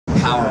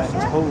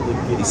powerful.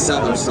 The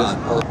settler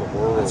sun.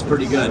 That's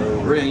pretty good.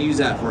 We're going to use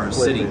that for our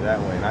city.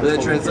 But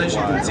the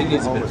translation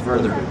continues a bit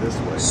further.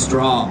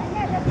 Strong,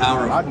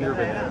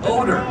 powerful,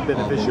 odor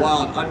of the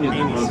wild onion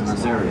that grows in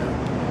this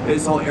area.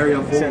 This whole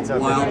area full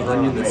of wild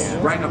onion that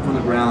sprang up from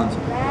the ground,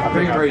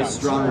 bring a very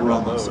strong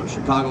aroma. So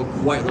Chicago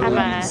quite literally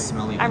means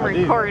smelly onion. I'm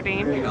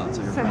recording. There you go,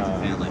 to your friends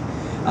and family.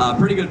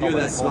 Pretty good view of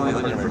that smelly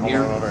onion from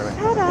here.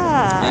 Shut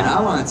up. And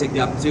I want to take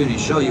the opportunity to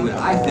show you what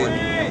I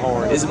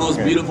think is the most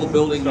beautiful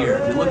building here.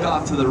 If you look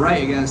off to the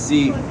right, you're going to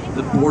see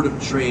the Board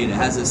of Trade. It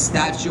has a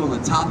statue on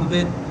the top of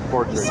it.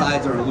 The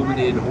sides are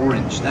illuminated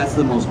orange. That's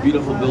the most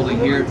beautiful building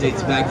here. It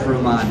dates back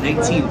from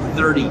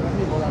 1930.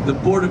 The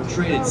Board of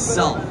Trade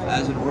itself,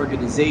 as an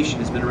organization,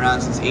 has been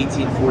around since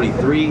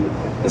 1843.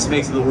 This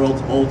makes it the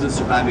world's oldest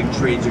surviving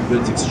trades or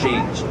goods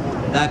exchange.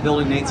 That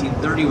building in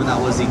 1930, when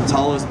that was the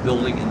tallest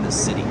building in the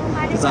city.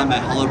 Designed by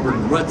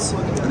Halliburton Roots,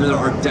 another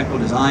Art Deco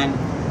design.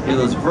 You know,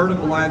 those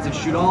vertical lines that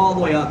shoot all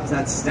the way up to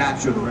that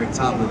statue at the very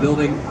top of the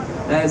building.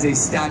 That is a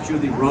statue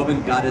of the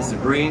Roman goddess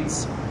of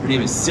grains. Her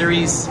name is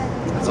Ceres.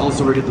 That's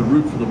also where we get the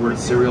root for the word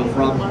cereal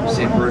from,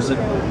 same person.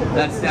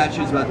 That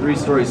statue is about 3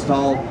 stories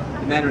tall.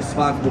 The man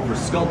responsible for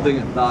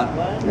sculpting it thought,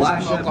 why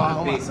should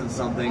I put a face on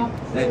something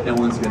that no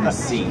one's going to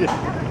see?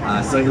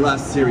 So he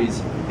left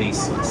Ceres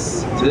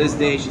faceless. To this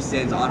day, she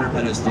stands on her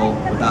pedestal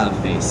without a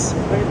face.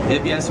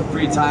 If you have some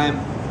free time,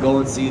 go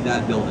and see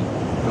that building.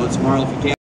 Go tomorrow if you can.